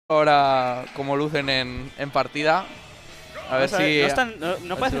ahora cómo lucen en partida. A ver si...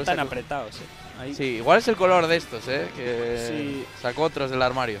 No parecen tan apretados, Ahí. Sí, igual es el color de estos, que sí. sacó otros del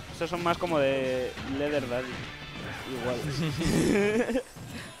armario. Estos son más como de Leather Daddy. Igual.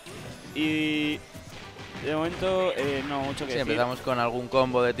 Y de momento no mucho que decir. Empezamos con algún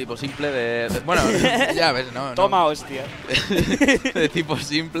combo de tipo simple, bueno, ya ves, ¿no? Toma, hostia. De tipo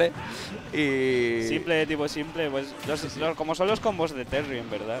simple. Y... Simple de tipo simple, pues como son los combos de Terry,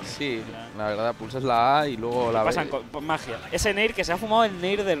 en verdad. Sí, la verdad, pulsas la A y luego la B. Pasan con magia. Ese Nair que se ha fumado el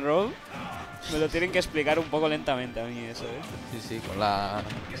Nair del Rob, me lo tienen que explicar un poco lentamente a mí eso, Sí, con la,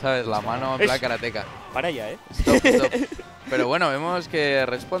 ¿sabes? La mano en plan karateca. Para ya, Stop. Pero bueno, vemos que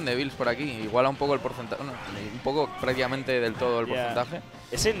responde Bills por aquí. Iguala un poco el porcentaje, un poco prácticamente del todo el porcentaje.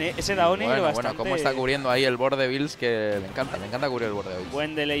 Ese down air bastante... Bueno, cómo está cubriendo ahí el borde Bills, que me encanta cubrir el borde Bills.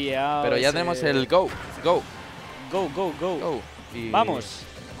 Buen delay out. Pero ya tenemos el go. Go. Y vamos.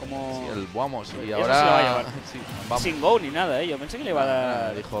 Como... Sí, el vamos. Y eso ahora... se lo va a llevar. Sí, vamos. Sin go ni nada, Yo pensé que le iba a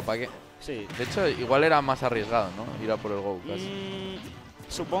dar... Dijo, ¿para qué? Sí. De hecho, igual era más arriesgado, ¿no? Ir a por el go casi.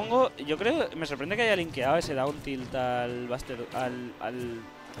 Supongo, yo creo, me sorprende que haya linkeado ese down tilt al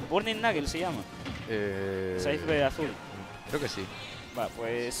Burning Nugget se llama. Size B azul. Creo que sí. Va,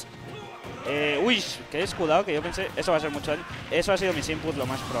 pues... uy, qué escudado, que yo pensé, eso va a ser mucho daño. Eso ha sido mis inputs lo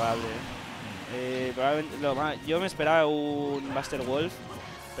más probable. Probablemente yo me esperaba un Buster Wolf,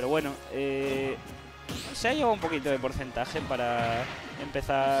 pero bueno, se ha llevado un poquito de porcentaje para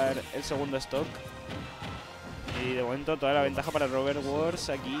empezar el segundo stock. Y de momento toda la ventaja para ROBERWARS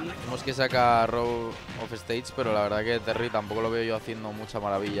aquí. Vemos que saca Row of Stage, pero la verdad que Terry tampoco lo veo yo haciendo mucha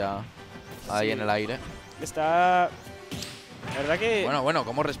maravilla ahí en el aire. Está... La verdad que... Bueno,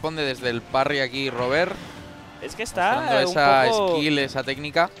 ¿cómo responde desde el parry aquí Robert? Es que está esa un poco... skill, esa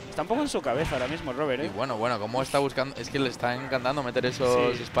técnica. Está un poco en su cabeza ahora mismo Robert, Y bueno, cómo está buscando... Es que le está encantando meter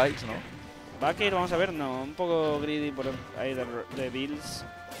esos spikes, ¿no? Va a ir, vamos a ver, no. Un poco greedy por ahí de Bills.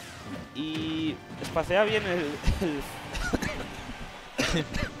 Y espacea bien el...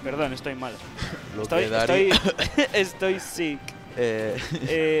 Perdón, estoy mal. Estoy sick.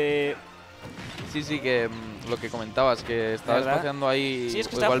 Sí, que lo que comentabas, que estaba espaciando ahí sí, es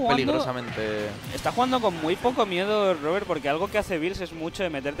que igual peligrosamente. Está jugando con muy poco miedo Robert, porque algo que hace Bills es mucho de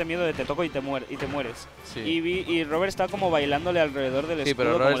meterte miedo de te toco y te mueres. Sí. Y Robert está como bailándole alrededor del escudo. Sí,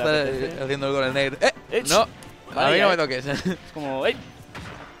 pero Robert está haciendo el gol en Nair. No, a mí no me toques. Es como,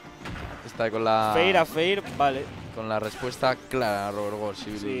 está con la... Fair, vale. Con la respuesta clara a ROBERWARS.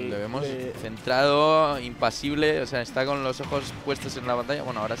 Sí, le vemos centrado, impasible, o sea, está con los ojos puestos en la pantalla.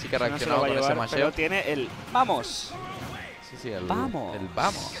 Bueno, ahora sí que ha reaccionado con ese masheo. Pero tiene el ¡vamos! Sí, el ¡vamos! El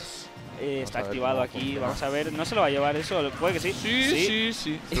vamos. Está activado aquí, vamos a ver, no se lo va a llevar eso, puede que sí.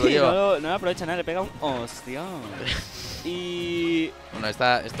 Sí. Se lo lleva. No lo aprovecha nada, le pega un hostión. Y... Bueno,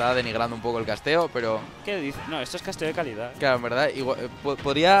 está denigrando un poco el casteo, pero... ¿Qué dice? No, esto es casteo de calidad. Claro, en verdad, igual,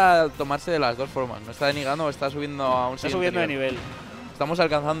 podría tomarse de las dos formas. No está denigrando o está subiendo a un siguiente subiendo nivel. de nivel. Estamos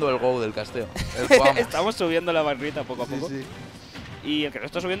alcanzando el go del casteo. Estamos subiendo la barrita poco a poco. Sí. Y el que lo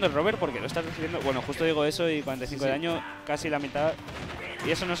está subiendo es Robert, porque lo está recibiendo... Bueno, justo digo eso y 45 de daño, casi la mitad.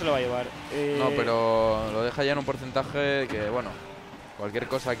 Y eso no se lo va a llevar. No, pero lo deja ya en un porcentaje que, bueno... Cualquier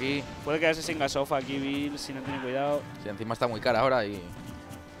cosa aquí... Puede quedarse sin gasofa aquí, Bill, si no tiene cuidado. Sí, encima está muy cara ahora y...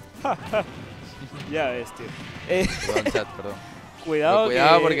 Ya ves, tío. Perdón, chat, perdón.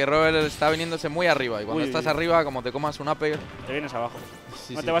 Cuidado porque Robert está viniéndose muy arriba. Y cuando estás arriba, como te comas un upper... Te vienes abajo.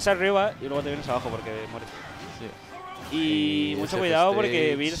 Te vas arriba y luego te vienes abajo porque mueres. Sí. Y mucho cuidado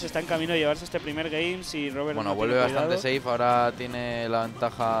porque Bills está en camino de llevarse este primer game si Robert bueno, no vuelve tiene bastante safe, ahora tiene la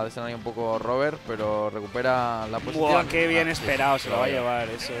ventaja de escenario un poco Robert, pero recupera la posición. Buah, qué bien esperado, se lo va a llevar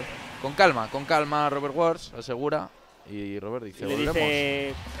eso. Con calma, ROBERWARS asegura y Robert dice, volvemos.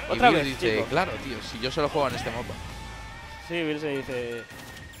 Dice, otra vez, dice, chico. Claro, tío, si yo solo juego en este mapa. Sí, Bill se dice,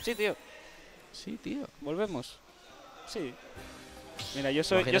 sí, tío. Volvemos. Sí. Mira, yo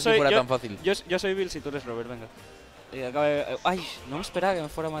soy Bill si tú eres Robert, venga. Ay, no me esperaba que me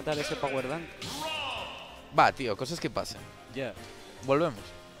fuera a matar ese Power Dunk. Va, tío, cosas que pasan. Ya. Volvemos.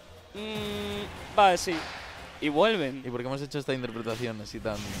 Va, sí. Y vuelven. ¿Y por qué hemos hecho esta interpretación así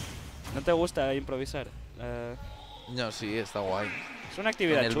tan...? ¿No te gusta improvisar? No, sí, está guay. Es una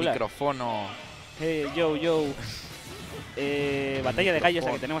actividad chula. El micrófono. Yo. Batalla de gallos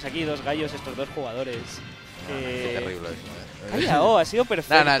la que tenemos aquí, dos gallos, estos dos jugadores. Qué terrible eso. Calla, ha sido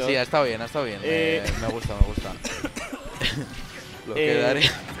perfecto. No, sí, ha estado bien. Me gusta. Lo que daré.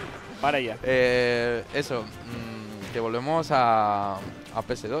 Para ya. Eso, que volvemos a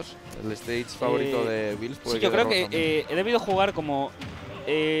PS2, el stage favorito de Bills. Sí, yo creo que he debido jugar como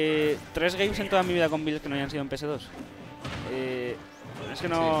 3 games en toda mi vida con Bills que no hayan sido en PS2. Es que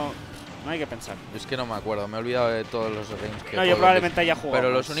no hay que pensar. Es que no me acuerdo, me he olvidado de todos los games que... No, yo probablemente haya jugado.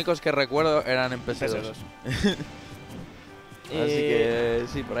 Pero los únicos que recuerdo eran en PS2. Así que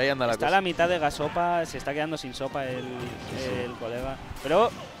sí, por ahí anda la cosa. Está a la mitad de gasopa, se está quedando sin sopa el colega.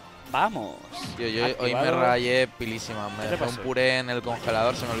 Pero vamos. Tío, yo hoy me rayé pilísima. Me dejé un puré en el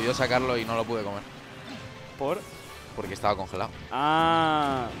congelador, se me olvidó sacarlo y no lo pude comer. Porque estaba congelado.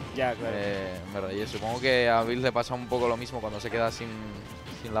 Ah, ya, claro. Me rayé. Supongo que a Bill le pasa un poco lo mismo cuando se queda sin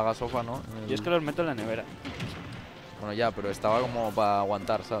la gasofa, ¿no? Yo es que los meto en la nevera. Bueno, ya, pero estaba como para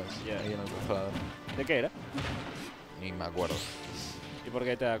aguantar, ¿sabes? Ahí en el congelador. ¿De qué era? Ni me acuerdo. ¿Y por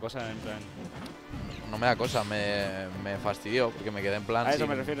qué te da cosa en plan? No me da cosa, me fastidió porque me quedé en plan. A eso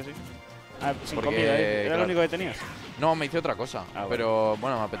me refiero, sí. Ah, sin comida, ¿eh? ¿Era lo único que tenías? No, me hice otra cosa, pero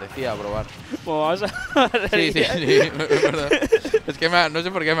bueno, me apetecía probar. Pues vamos a... Sí, es verdad. Es que no sé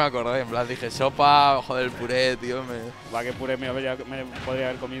por qué me acordé, en plan dije sopa, joder, el puré, tío. Va, que puré me podría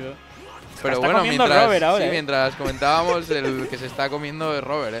haber comido. Pero está bueno, Robert ahora, mientras comentábamos, el que se está comiendo es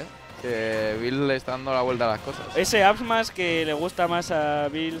Robert, que Bill le está dando la vuelta a las cosas. Ese Absmas que le gusta más a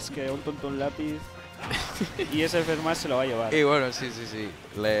Bills que un tonto un lápiz. Y ese Fermas se lo va a llevar. Y bueno, sí.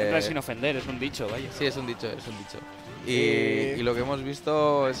 Sin ofender, es un dicho, vaya. Sí, es un dicho. Y lo que hemos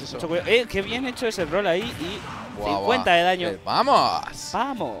visto es eso. Qué bien hecho ese rol ahí y 50 de daño.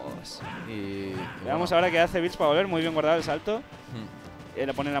 ¡Vamos! Y veamos ahora qué hace Bills para volver. Muy bien guardado el salto.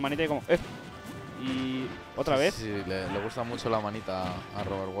 Le pone la manita y como... Y otra vez. Sí, le gusta mucho la manita a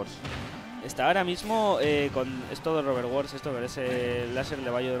ROBERWARS. Está ahora mismo con esto de ROBERWARS, pero ese láser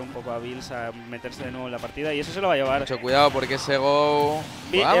le va a ayudar un poco a Bills a meterse de nuevo en la partida y eso se lo va a llevar. Mucho cuidado porque ese go...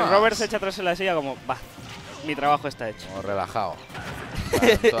 Robert se echa atrás en la silla como, mi trabajo está hecho. Como relajado.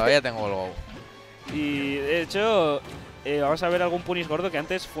 Todavía tengo el go. Y de hecho, vamos a ver algún punish gordo que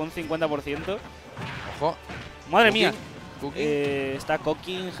antes fue un 50%. Ojo. ¡Madre mía! Está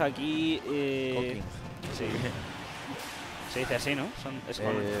cooking aquí. Cooking. Sí. Se dice así, ¿no?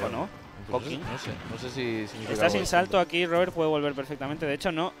 ¿O no? Cooking. No sé si está sin salto aquí, Robert puede volver perfectamente. De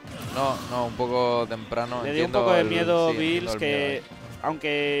hecho, no. No, un poco temprano. Le dio un poco de miedo Bills, que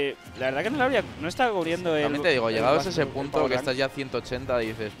aunque la verdad que no está cubriendo el... También te digo, llegados a ese punto que estás ya a 180,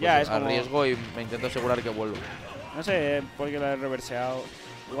 dices, pues arriesgo y me intento asegurar que vuelvo. No sé por qué lo he reverseado.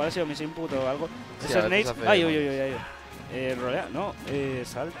 Igual ha sido mis input o algo. Sí, Ese Snake... ¡Ay! Rolea, no,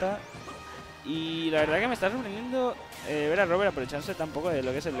 salta. Y la verdad que me está sorprendiendo ver a Robert aprovecharse tampoco de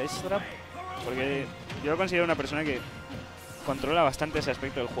lo que es el ledge trap, porque yo lo considero una persona que controla bastante ese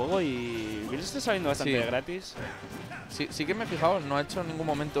aspecto del juego y Bills está saliendo bastante gratis. Sí que me he fijado, no ha hecho en ningún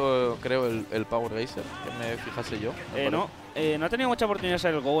momento, creo, el Power Geyser, que me fijase yo. No ha tenido mucha oportunidad de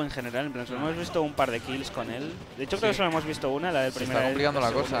hacer el Go en general, en plan, solo hemos visto un par de kills con él. De hecho, creo que solo hemos visto una, la del primer. Está complicando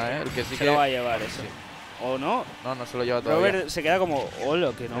la cosa, el que sí se lo va a llevar eso. ¿O no? No se lo lleva todavía. Robert se queda como,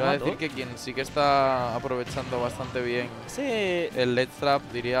 lo que no mató. Iba a decir que quien sí que está aprovechando bastante bien el ledge trap,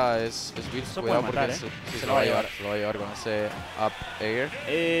 diría, es Bills. Cuidado porque se lo va a llevar. Se lo va a llevar con ese up air.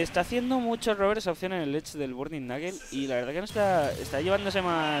 Está haciendo mucho Robert esa opción en el ledge del Burning Nugget y la verdad que no está llevándose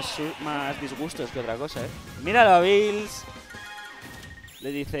más disgustos que otra cosa, Míralo a Bills.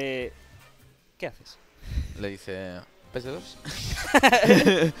 Le dice, ¿qué haces? Le dice,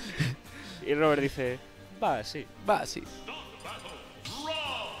 PS2. Y Robert dice, va, sí.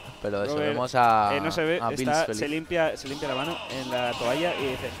 Pero eso vemos a no se ve, Bills se limpia la mano en la toalla y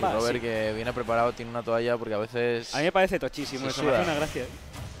dice, Robert que viene preparado, tiene una toalla porque a veces... A mí me parece tochísimo, eso me hace una gracia.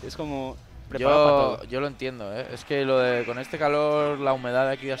 Es como preparado para todo. Yo lo entiendo, es que con este calor, la humedad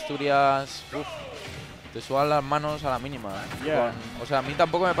de aquí de Asturias, te sudan las manos a la mínima. O sea, a mí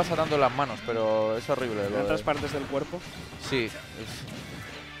tampoco me pasa tanto en las manos, pero es horrible. ¿En otras partes del cuerpo? Sí.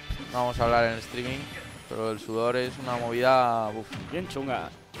 No vamos a hablar en streaming, pero el sudor es una movida bien chunga.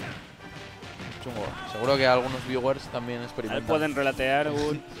 Chungo. Seguro que algunos viewers también experimentan. Pueden relatear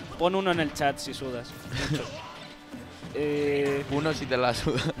pon uno en el chat si sudas. Uno si te la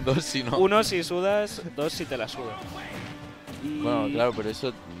suda, dos si no. Uno si sudas, dos si te la suda. Bueno, claro, pero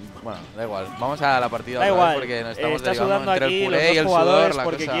eso... Bueno, da igual. Vamos a la partida da igual. Porque nos estamos está sudando entre aquí el puré los y el jugadores sudor,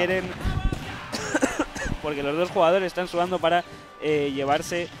 porque quieren... porque los dos jugadores están sudando para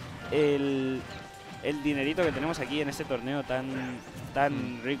llevarse el dinerito que tenemos aquí en este torneo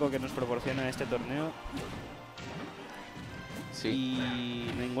tan rico que nos proporciona este torneo. Sí.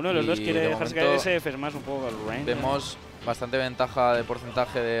 Y ninguno de los dos quiere dejarse caer ese Fermas un poco al range. Vemos bastante ventaja de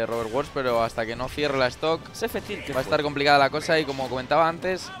porcentaje de ROBERWARS, pero hasta que no cierre la stock va a estar complicada la cosa. Y como comentaba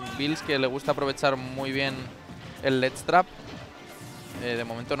antes, Bills, que le gusta aprovechar muy bien el ledge trap, De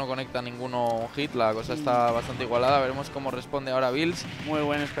momento no conecta ninguno hit, la cosa está bastante igualada. Veremos cómo responde ahora Bills. Muy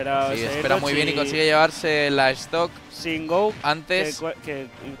buen esperado. Sí, espera muy bien y consigue llevarse la stock sin go antes. Que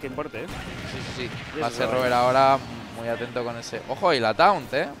importe, ¿eh? Sí. Va a ser Robert ahora muy atento con ese. Ojo, y la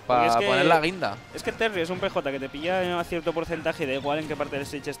taunt, para poner la guinda. Es que Terry es un PJ que te pilla a cierto porcentaje y da igual en qué parte del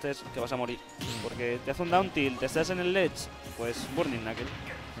stage estés, que vas a morir. Porque te hace un down tilt, te estás en el ledge, pues Burning Knuckle.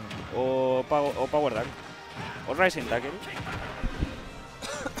 O Power Dunk. O Rising Tackle.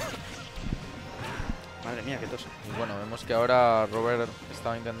 Madre mía, qué tos. Y bueno, vemos que ahora Robert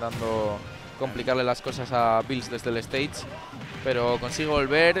estaba intentando complicarle las cosas a Bills desde el stage, pero consigue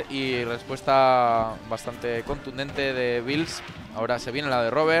volver y respuesta bastante contundente de Bills. Ahora se viene la de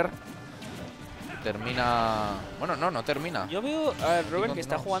Robert. Termina... Bueno, no termina. Yo veo a Robert que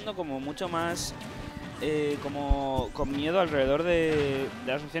está jugando como mucho más... como con miedo alrededor de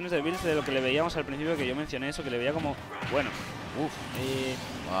las opciones de Bills de lo que le veíamos al principio, que yo mencioné eso, que le veía como... Bueno,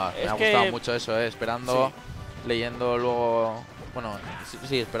 me ha gustado mucho eso, esperando, sí. Leyendo luego... Bueno,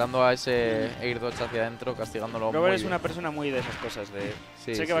 sí, esperando a ese air dodge hacia adentro, castigándolo. Robert es una persona muy de esas cosas, de...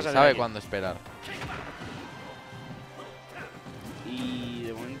 Sí, sé que vas a sabe cuándo esperar. Y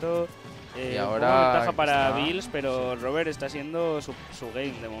de momento... y ahora ventaja para Bills, pero Robert está siendo su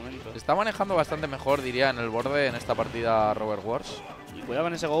game de momento. Está manejando bastante mejor, diría, en el borde en esta partida Robert Wars. Y cuidado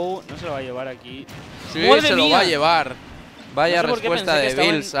con ese go, no se lo va a llevar aquí. Sí, se lo va a llevar. Vaya respuesta de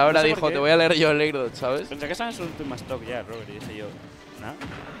Bills. Ahora dijo, te voy a leer yo el air dodge, ¿sabes? Pensé que estaba en su última stock ya, Robert, y dije yo, ¿no?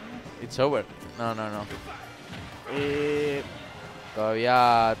 It's over. No.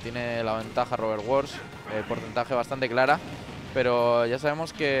 Todavía tiene la ventaja Robert Wars, porcentaje bastante clara. Pero ya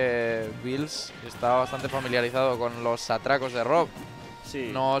sabemos que Bills está bastante familiarizado con los atracos de Rob. Sí.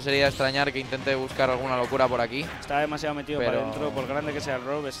 No sería extrañar que intente buscar alguna locura por aquí. Está demasiado metido para adentro, por grande que sea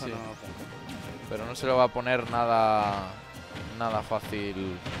Rob, eso no. Pero no se lo va a poner nada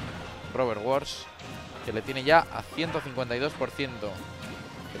fácil Robert Wars, que le tiene ya a 152%.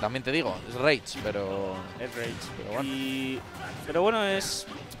 Que también te digo, es Rage, pero... Es Rage. Pero bueno, es...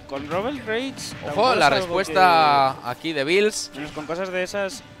 Con Robert Rage... Ojo, la respuesta aquí de Bills. Con cosas de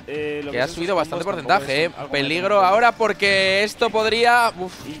esas... que ha subido bastante porcentaje, Peligro ahora porque esto podría...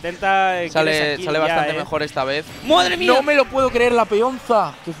 Intenta... Sale bastante mejor esta vez. ¡Madre mía! No me lo puedo creer, la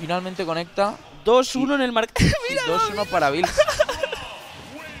peonza que finalmente conecta. 2-1 en el marcador. 2-1 para Bills.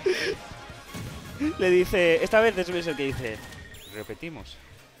 Le dice... Esta vez es Bills el que dice... Repetimos.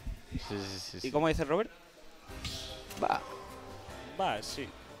 Sí. ¿Y cómo dice Robert? Va, sí.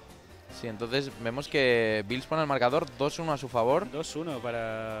 Sí, entonces vemos que Bills pone el marcador 2-1 a su favor. 2-1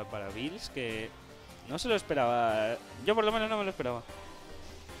 para Bills, que no se lo esperaba. Yo por lo menos no me lo esperaba.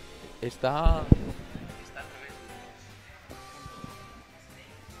 Está...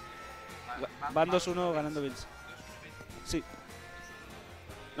 Van 2-1 ganando Bills. Sí.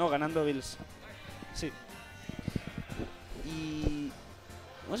 No, ganando Bills. Sí. Y...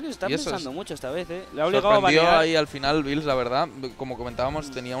 No, es que se está pensando mucho esta vez, Le ha obligado a banear. Ahí al final Bills, la verdad. Como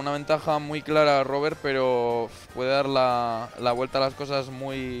comentábamos, tenía una ventaja muy clara Robert, pero puede dar la vuelta a las cosas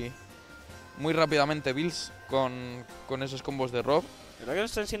muy rápidamente Bills con esos combos de Rob. La verdad que no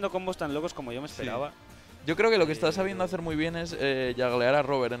están siendo combos tan locos como yo me esperaba. Sí. Yo creo que lo que está sabiendo hacer muy bien es jugglear a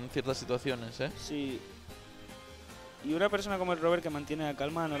Robert en ciertas situaciones, Sí. Y una persona como el Robert que mantiene la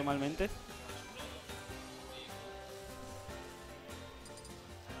calma normalmente...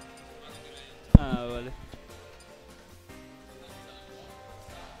 Ah, vale.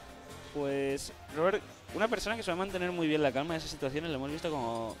 Pues Robert, una persona que suele mantener muy bien la calma en esas situaciones, lo hemos visto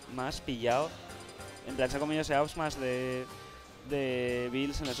como más pillado. En plan, se ha comido ese ups más de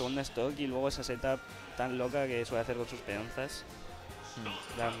Bills en la segunda stock y luego esa setup tan loca que suele hacer con sus peonzas.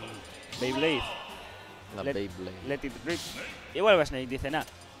 La Beyblade. Let it rip. Y vuelve a Snake, dice, nah,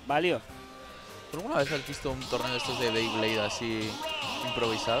 valió. ¿Alguna vez has visto un torneo de estos de Beyblade así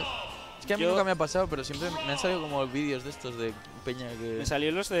improvisados? Es que a mí nunca me ha pasado, pero siempre me han salido como vídeos de estos de peña que... Me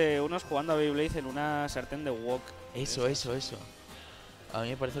salió los de unos jugando a Beyblade en una sartén de wok. Eso. A mí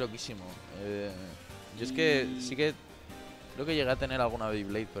me parece loquísimo. Yo es que sí que creo que llegué a tener alguna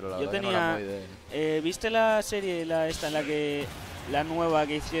Beyblade, pero la verdad que no era muy de... ¿Viste la serie esta en la que... La nueva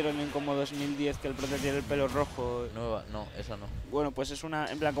que hicieron en como 2010, que el prota tiene el pelo rojo? Nueva, no, esa no. Bueno, pues es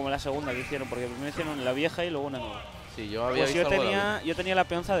una, en plan como la segunda que hicieron, porque primero hicieron la vieja y luego una nueva. Sí, yo había visto yo tenía la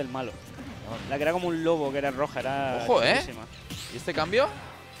peonza del malo. La que era como un lobo, que era roja, era... ¡Ojo, buenísima. ¿Y este cambio?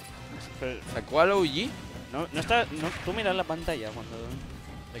 ¿Sacó al OG? No está... No, tú miras la pantalla cuando...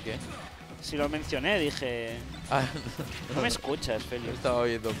 ¿De qué? Si lo mencioné, dije... no me escuchas, Félix. No estaba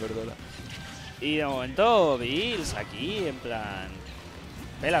oyendo, perdona. Y de momento, Bills aquí, en plan...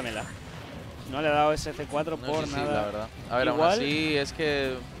 Pélamela. No le ha dado ese C4 No, por sí, nada. sí, la verdad. A ver, aún así es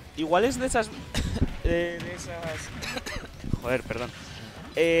que... Igual es de esas... Joder, perdón.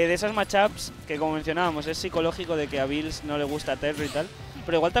 De esas matchups que, como mencionábamos, es psicológico de que a Bills no le gusta Terry y tal.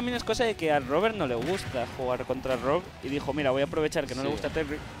 Pero igual también es cosa de que a Robert no le gusta jugar contra Rob. Y dijo, mira, voy a aprovechar que no le gusta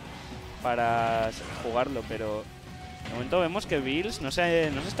Terry para jugarlo. Pero de momento vemos que Bills no se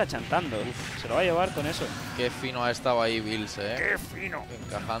está chantando. Se lo va a llevar con eso. Qué fino ha estado ahí Bills, ¡Qué fino!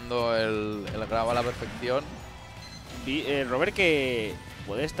 Encajando el grab a la perfección. Robert, que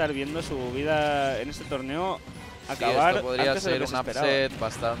puede estar viendo su vida en este torneo acabar. Esto podría antes de ser lo que un se esperaba. upset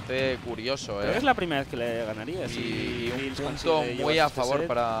bastante curioso. Creo que es la primera vez que le ganaría. Y un Bills punto consigue muy llevarse a este favor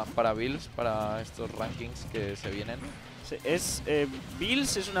set. para Bills, para estos rankings que se vienen.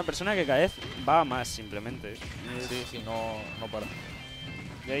 Bills es una persona que cada vez va a más, simplemente. Sí, no para.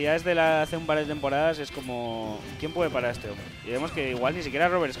 Ya desde hace un par de temporadas es como, ¿quién puede parar a este hombre? Y vemos que igual ni siquiera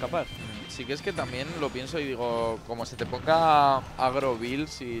Robert es capaz. Sí que es que también lo pienso y digo, como se te ponga agro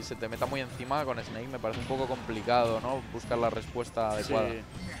Bills y se te meta muy encima con Snake, me parece un poco complicado, ¿no? Buscar la respuesta adecuada. Sí.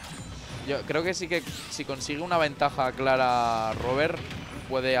 Yo creo que sí que si consigue una ventaja clara Robert,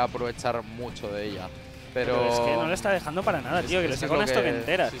 puede aprovechar mucho de ella. Pero es que no le está dejando para nada, tío, que le saca una stock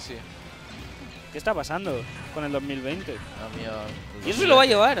entera. Sí, sí. ¿Qué está pasando con el 2020? A mí, ¿Y eso se lo va a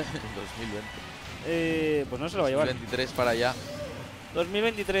llevar? 2020. Pues no se lo va a llevar. 2023 para allá.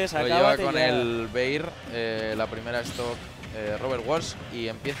 2023 Lo acaba lleva con el Beir, la primera stock Robert Wars, y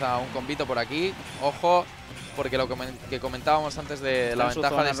empieza un combito por aquí. Ojo, porque lo que comentábamos antes de la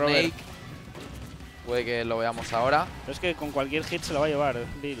ventaja de Snake, Robert. puede que lo veamos ahora. Pero es que con cualquier hit se lo va a llevar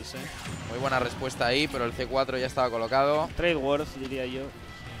Bills, Muy buena respuesta ahí, pero el C4 ya estaba colocado. Trade worth, diría yo.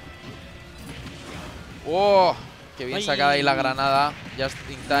 ¡Oh! Qué bien sacada ahí la granada. Just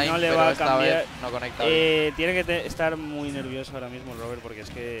in time, No le pero va a esta cambiar. vez no conecta bien. Tiene que estar muy nervioso ahora mismo Robert, porque es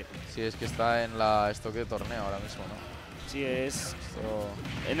que... Sí, es que está en la stock de torneo ahora mismo, ¿no? Sí, es...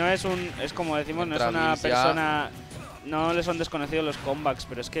 Esto... no es un... Es como decimos, no es Entra una Bills ya. persona... No le son desconocidos los comebacks,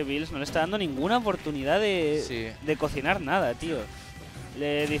 pero es que Bills no le está dando ninguna oportunidad de cocinar nada, tío.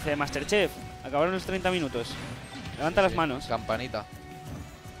 Le dice, Masterchef, acabaron los 30 minutos. Levanta las manos. Campanita.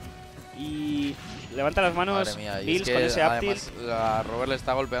 Y levanta las manos. Madre mía, y Bills es que con ese up tilt. además a Robert le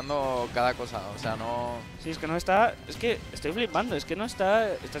está golpeando cada cosa, o sea, no... Sí, es que no está... Es que estoy flipando, es que no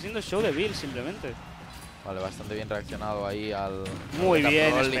está... Está haciendo show de Bills, simplemente. Vale, bastante bien reaccionado ahí al... Muy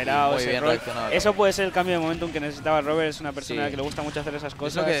bien esperado muy ese bien rol. reaccionado. Eso puede ser el cambio de momentum que necesitaba Robert. Es una persona Sí. que le gusta mucho hacer esas Es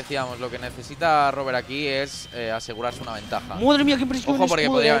cosas. lo que decíamos, lo que necesita Robert aquí es asegurarse una ventaja. Madre mía, qué impresión. Ojo, porque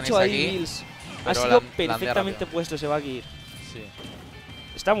podría ha hecho venirse ahí aquí, Bills. Ha pero sido landea perfectamente rápido. puesto, se va aquí. Sí,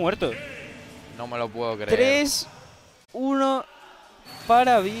 Está muerto. no me lo puedo creer. 3-1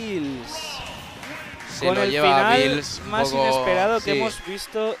 para Bills. Se con lo el lleva final Bills un más poco, inesperado que sí, hemos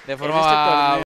visto de en forma este torneo.